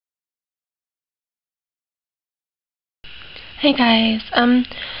Hey guys,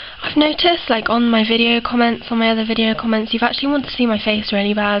 I've noticed like on my video comments, on my other video comments, you've actually wanted to see my face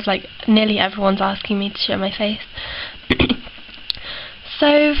really bad. Like nearly everyone's asking me to show my face.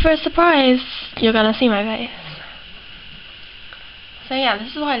 So for a surprise, you're gonna see my face. So yeah,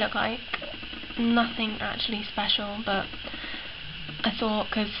 this is what I look like. Nothing actually special, but I thought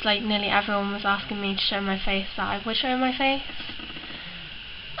because like nearly everyone was asking me to show my face that I would show my face.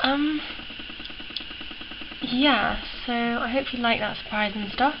 Yeah, so I hope you like that surprise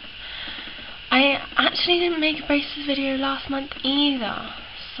and stuff. I actually didn't make a braces video last month either,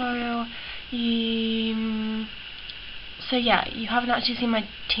 so yeah, you haven't actually seen my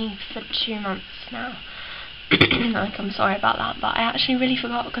teeth for 2 months now. Like, I'm sorry about that, but I actually really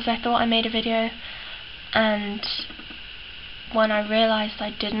forgot because I thought I made a video, and when I realised I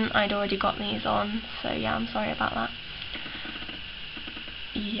didn't, I'd already got these on, so yeah, I'm sorry about that.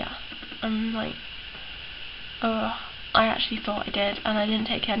 Yeah, I'm like, I actually thought I did, and I didn't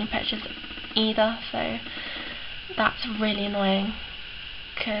take any pictures either, so that's really annoying,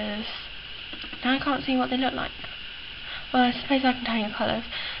 because now I can't see what they look like. Well, I suppose I can tell you the colours.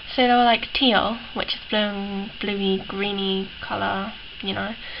 So they were like teal, which is bluey, greeny colour, you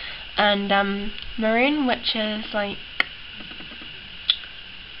know, and maroon, which is like,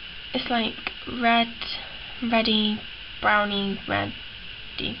 it's like reddy, browny,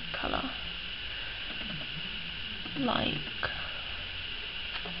 reddy colour.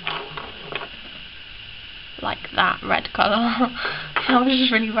 Like that red colour. That was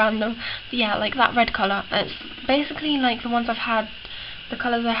just really random. But yeah, like that red colour. It's basically like the ones I've had, the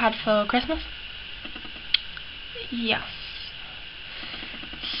colours I had for Christmas. Yes.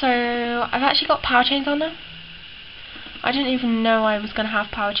 So I've actually got power chains on them. I didn't even know I was going to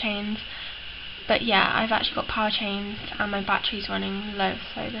have power chains. But yeah, I've actually got power chains and my battery's running low,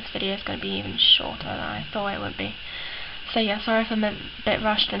 so this video is going to be even shorter than I thought it would be. So yeah, sorry if I'm a bit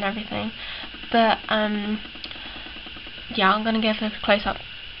rushed and everything, but yeah, I'm going to give a close-up.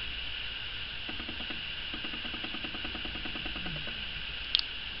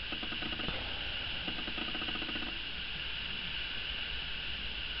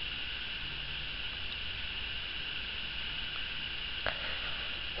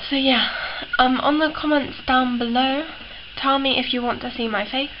 So yeah, on the comments down below, tell me if you want to see my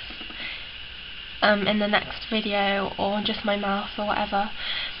face in the next video, or just my mouth, or whatever.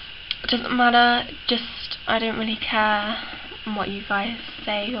 It doesn't matter, just, I don't really care what you guys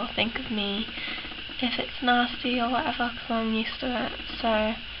say or think of me, if it's nasty or whatever, because I'm used to it.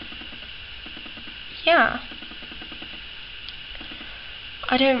 So yeah,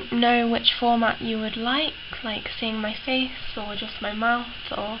 I don't know which format you would like seeing my face, or just my mouth,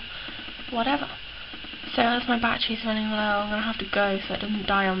 or whatever. So as my battery's running low, I'm going to have to go so it doesn't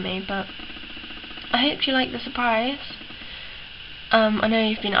die on me, but I hope you like the surprise. I know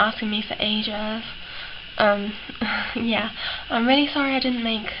you've been asking me for ages. Yeah, I'm really sorry I didn't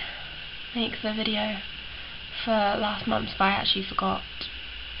make the video for last month, but I actually forgot.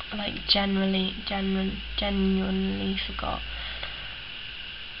 Like, genuinely forgot.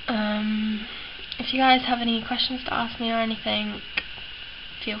 If you guys have any questions to ask me or anything,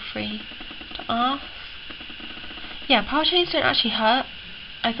 feel free to ask. Yeah, power chains don't actually hurt.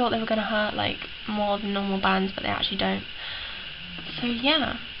 I thought they were going to hurt like more than normal bands, but they actually don't. So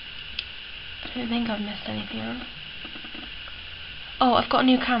yeah, I don't think I've missed anything else. Oh, I've got a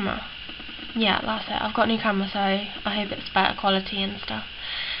new camera. Yeah, that's it. I've got a new camera, so I hope it's better quality and stuff.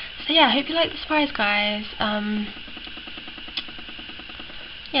 So yeah, I hope you like the surprise, guys.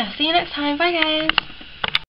 Yeah, see you next time. Bye, guys.